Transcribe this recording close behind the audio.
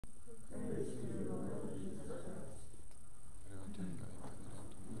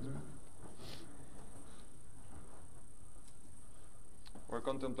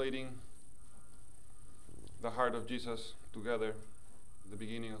contemplating the heart of Jesus together at the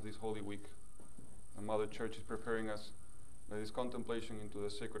beginning of this Holy Week. The Mother Church is preparing us by this contemplation into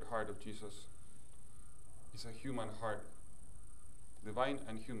the Sacred Heart of Jesus. It's a human heart, divine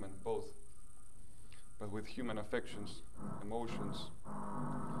and human, both, but with human affections, emotions.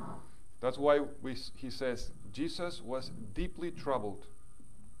 That's why he says, Jesus was deeply troubled.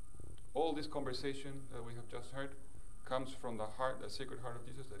 All this conversation that we have just heard comes from the heart, the Sacred Heart of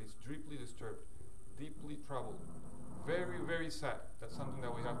Jesus, that is deeply disturbed, deeply troubled, very, very sad. That's something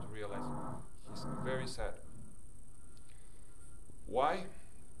that we have to realize. He's very sad. Why?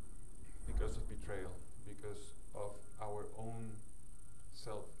 Because of betrayal, because of our own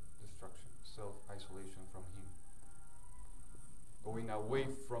self-destruction, self-isolation from Him. Going away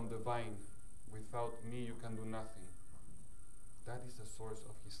from the vine. Without me you can do nothing. That is the source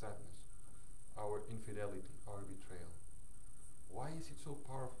of His sadness. Our infidelity, our betrayal. Why is it so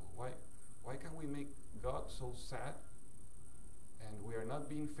powerful? Why can we make God so sad and we are not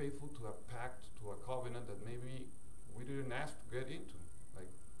being faithful to a pact, to a covenant that maybe we didn't ask to get into?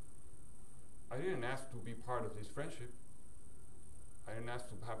 Like, I didn't ask to be part of this friendship. I didn't ask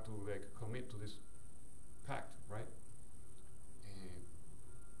to have to commit to this pact, right?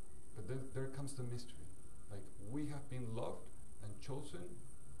 But then there comes the mystery. Like, we have been loved and chosen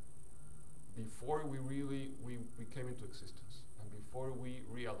before we came into existence, and before we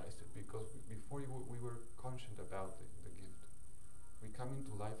realized it, because before we were conscious about the gift. We come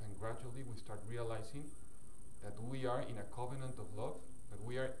into life and gradually we start realizing that we are in a covenant of love, that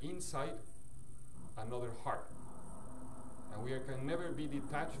we are inside another heart, and we can never be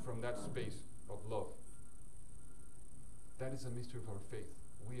detached from that space of love. That is the mystery of our faith.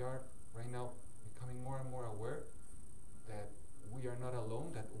 We are right now becoming more and more aware that we are not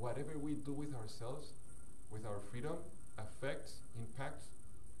alone, that whatever we do with ourselves, with our freedom, affects, impacts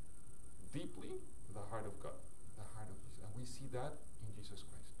deeply the heart of God, the heart of Jesus. And we see that in Jesus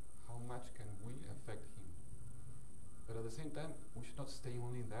Christ. How much can we affect Him? But at the same time, we should not stay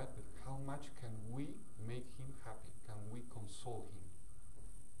only in that, but how much can we make Him happy? Can we console Him?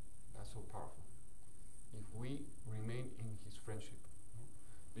 That's so powerful. If we remain in His friendship.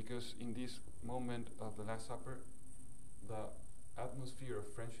 Because in this moment of the Last Supper, the atmosphere of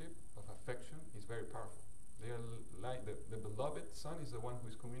friendship, of affection, is very powerful. They are like the beloved Son is the one who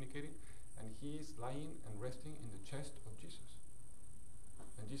is communicating, and He is lying and resting in the chest of Jesus.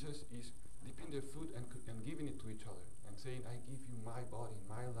 And Jesus is dipping their food and giving it to each other and saying, I give you my body,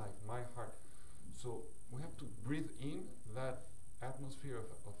 my life, my heart. So we have to breathe in that atmosphere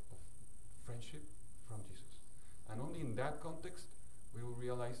of friendship from Jesus. And only in that context we will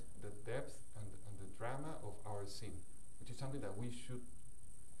realize the depth and the drama of our sin, which is something that we should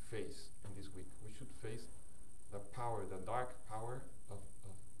face in this week. We should face the power, the dark power of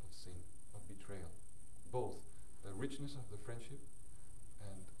sin, of betrayal. Both the richness of the friendship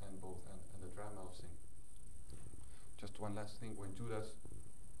and the drama of sin. Just one last thing. When Judas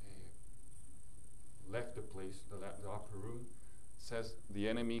left the place, the upper room, says the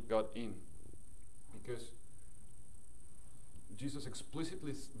enemy got in. Because Jesus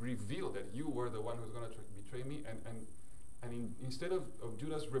explicitly revealed that you were the one who's going to betray me, and instead of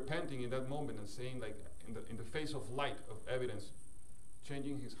Judas repenting in that moment and saying, like, in the face of light, of evidence,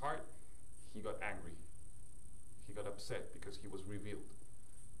 changing his heart, he got angry. He got upset because he was revealed,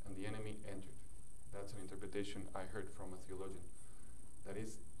 and the enemy entered. That's an interpretation I heard from a theologian. That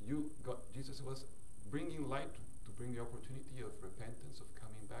is, Jesus was bringing light to bring the opportunity of repentance, of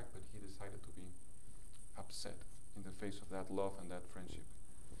coming back, but he decided to be upset in the face of that love and that friendship.